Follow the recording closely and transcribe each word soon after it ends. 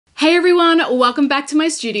Hey everyone, welcome back to my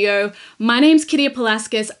studio. My name's Kitiya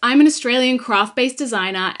Palaskas. I'm an Australian craft-based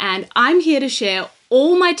designer and I'm here to share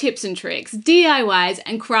all my tips and tricks, DIYs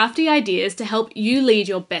and crafty ideas to help you lead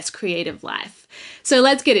your best creative life. So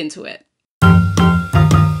let's get into it.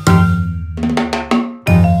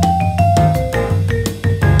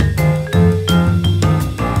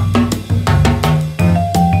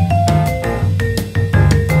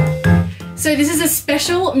 So this is a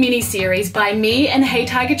special mini-series by me and Hey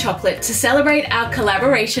Tiger Chocolate to celebrate our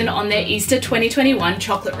collaboration on their Easter 2021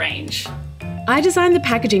 chocolate range. I designed the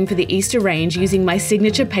packaging for the Easter range using my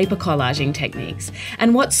signature paper collaging techniques.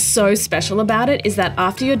 And what's so special about it is that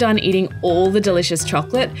after you're done eating all the delicious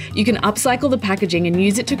chocolate, you can upcycle the packaging and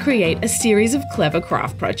use it to create a series of clever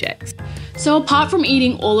craft projects. So apart from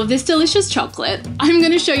eating all of this delicious chocolate, I'm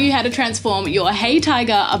going to show you how to transform your Hey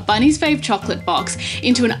Tiger, a Bunny's Fave chocolate box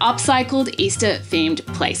into an upcycled Easter themed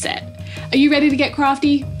playset. Are you ready to get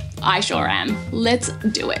crafty? I sure am. Let's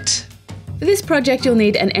do it. For this project, you'll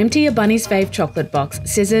need an empty A Bunny's Fave chocolate box,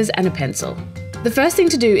 scissors and a pencil. The first thing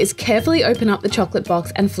to do is carefully open up the chocolate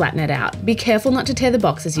box and flatten it out. Be careful not to tear the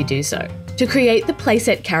box as you do so. To create the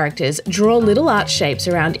playset characters, draw little art shapes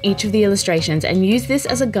around each of the illustrations and use this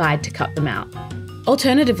as a guide to cut them out.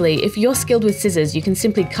 Alternatively, if you're skilled with scissors, you can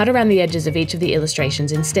simply cut around the edges of each of the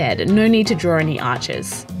illustrations instead. No need to draw any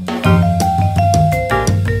arches.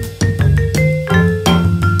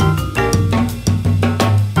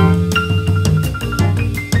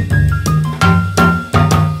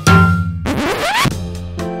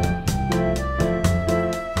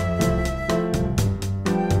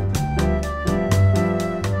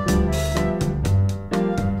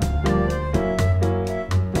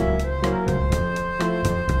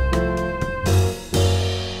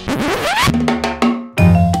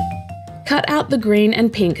 Cut out the green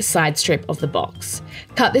and pink side strip of the box.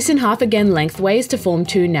 Cut this in half again lengthways to form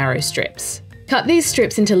two narrow strips. Cut these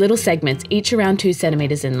strips into little segments, each around 2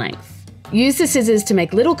 centimeters in length. Use the scissors to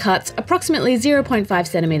make little cuts, approximately 0.5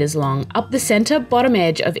 centimeters long, up the center bottom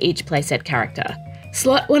edge of each playset character.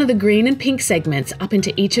 Slot one of the green and pink segments up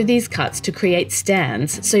into each of these cuts to create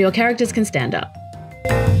stands so your characters can stand up.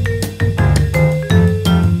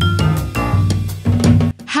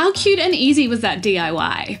 How cute and easy was that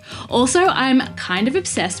DIY? Also, I'm kind of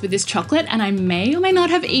obsessed with this chocolate and I may or may not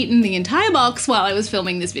have eaten the entire box while I was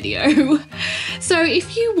filming this video. So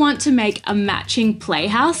if you want to make a matching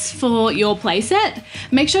playhouse for your playset,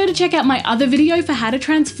 make sure to check out my other video for how to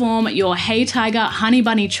transform your Hey Tiger Honey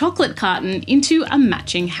Bunny chocolate carton into a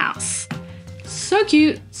matching house. So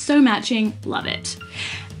cute, so matching, love it.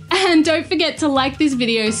 And don't forget to like this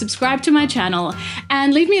video, subscribe to my channel,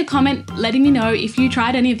 and leave me a comment letting me know if you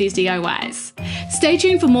tried any of these DIYs. Stay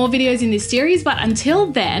tuned for more videos in this series, but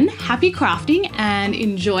until then, happy crafting and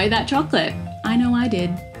enjoy that chocolate. I know I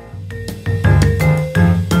did.